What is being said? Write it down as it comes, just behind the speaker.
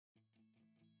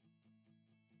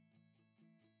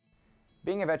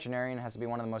Being a veterinarian has to be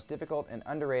one of the most difficult and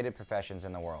underrated professions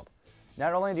in the world.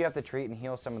 Not only do you have to treat and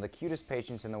heal some of the cutest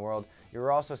patients in the world,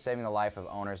 you're also saving the life of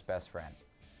owner's best friend.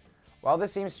 While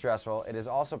this seems stressful, it is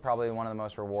also probably one of the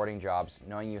most rewarding jobs,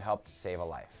 knowing you helped save a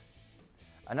life.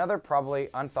 Another probably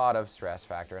unthought of stress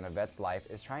factor in a vet's life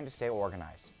is trying to stay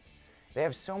organized. They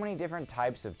have so many different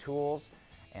types of tools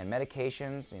and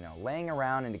medications, laying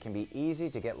around, and it can be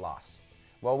easy to get lost.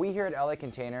 Well, we here at LA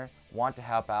Container want to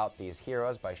help out these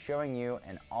heroes by showing you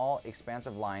an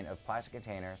all-expansive line of plastic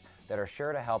containers that are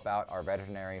sure to help out our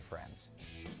veterinary friends.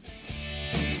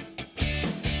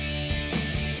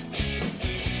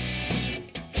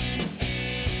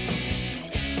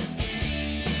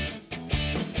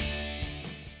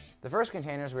 The first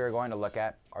containers we are going to look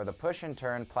at are the push and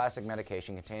turn plastic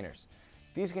medication containers.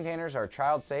 These containers are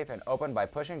child safe and open by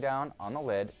pushing down on the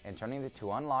lid and turning it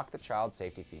to unlock the child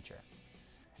safety feature.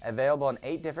 Available in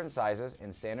 8 different sizes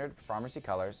in standard pharmacy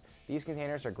colors, these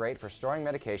containers are great for storing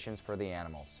medications for the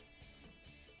animals.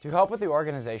 To help with the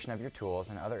organization of your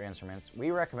tools and other instruments, we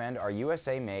recommend our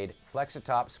USA-made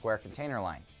Flexitop square container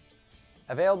line.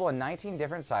 Available in 19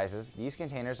 different sizes, these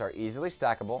containers are easily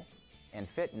stackable and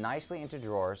fit nicely into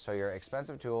drawers so your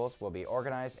expensive tools will be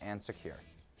organized and secure.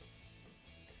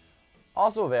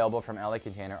 Also available from LA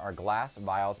Container are glass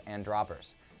vials and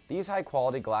droppers. These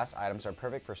high-quality glass items are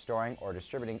perfect for storing or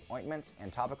distributing ointments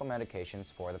and topical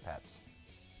medications for the pets.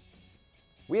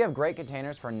 We have great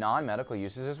containers for non-medical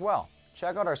uses as well.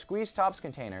 Check out our squeeze tops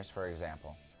containers, for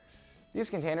example. These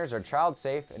containers are child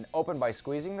safe and open by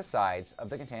squeezing the sides of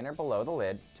the container below the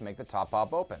lid to make the top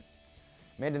pop open.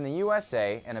 Made in the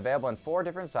USA and available in 4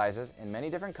 different sizes in many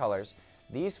different colors,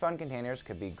 these fun containers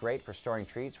could be great for storing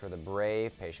treats for the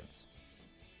brave patients.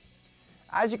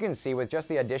 As you can see, with just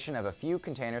the addition of a few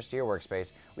containers to your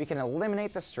workspace, we can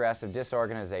eliminate the stress of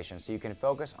disorganization so you can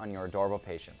focus on your adorable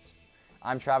patients.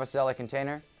 I'm Travis, LA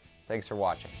Container. Thanks for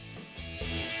watching.